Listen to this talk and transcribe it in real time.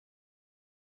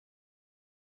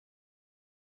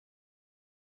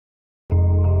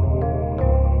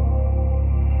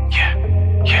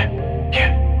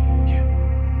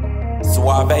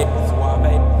Yeah.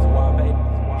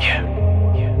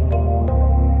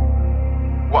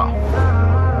 Wow.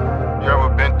 You ever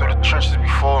been through the trenches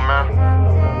before, man?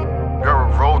 You ever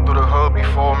rode through the hood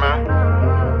before, man?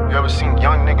 You ever seen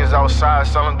young niggas outside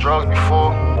selling drugs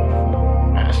before?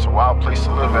 Man, it's a wild place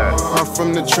to live at. I'm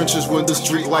from the trenches where the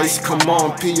street lights come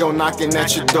on. P.O. knocking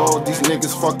at your door. These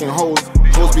niggas fucking hoes.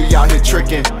 Hoes be out here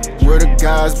tricking. Where the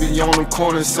guys be on the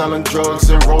corner selling drugs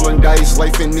and rolling dice.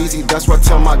 Life ain't easy, that's what I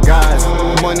tell my guys.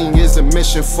 Money is a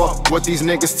mission, fuck what these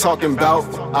niggas talking about.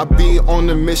 I be on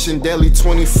the mission daily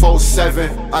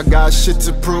 24/7. I got shit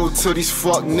to prove to these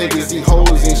fuck niggas. These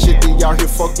hoes and shit, they out here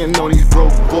fucking on these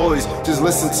broke boys. Just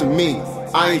listen to me,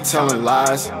 I ain't telling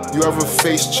lies. You ever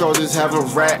face charges, have a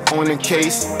rat on the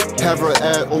case? Have her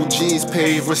at OG's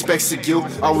pay respects to you.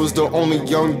 I was the only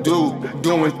young dude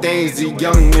doing things the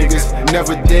young niggas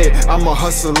never did. I'm a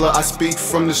hustler, I speak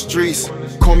from the streets.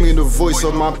 Call me the voice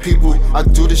of my people. I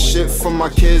do this shit for my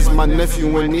kids, my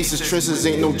nephew and nieces. Trenches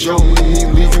ain't no joke,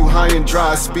 leave you high and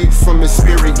dry. I speak from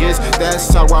experience,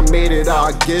 that's how I made it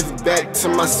out. I give back to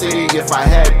my city if I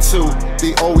had to.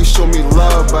 They always show me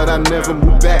love, but I never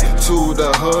move back to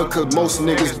the hood, cause most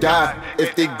niggas die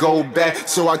if they go back.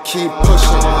 So I keep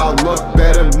pushing, I look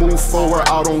better, move forward.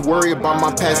 I don't worry about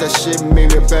my past, that shit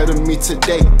made it better me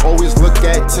today. Always look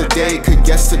at today, cause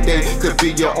yesterday could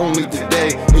be your only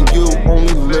today. And you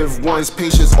only live once,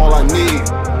 patience all I need.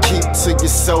 Keep to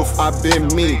yourself, I've been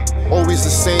me. Always the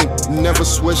same, never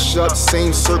switch up,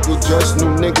 same circle, just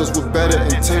new niggas with better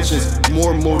intentions.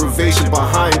 More motivation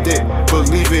behind it,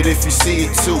 believe it if you see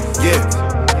it too, yeah.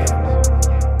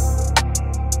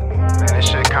 Man, this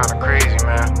shit kinda crazy,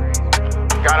 man.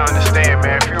 You gotta understand,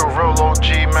 man, if you a real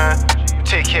OG, man, you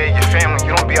take care of your family,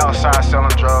 you don't be outside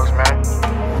selling drugs,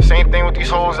 man. Same thing with these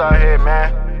hoes out here,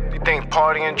 man. They think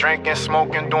partying, drinking,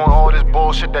 smoking, doing all this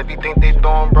bullshit that they think they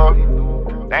doing, bro.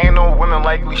 There ain't no women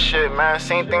likely shit, man.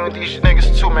 Same thing with these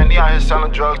niggas too, man. They out here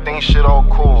selling drugs, think shit all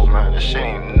cool, man. This shit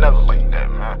ain't never like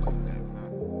that, man.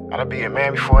 Gotta be a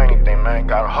man before anything, man.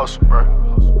 Gotta hustle, bro.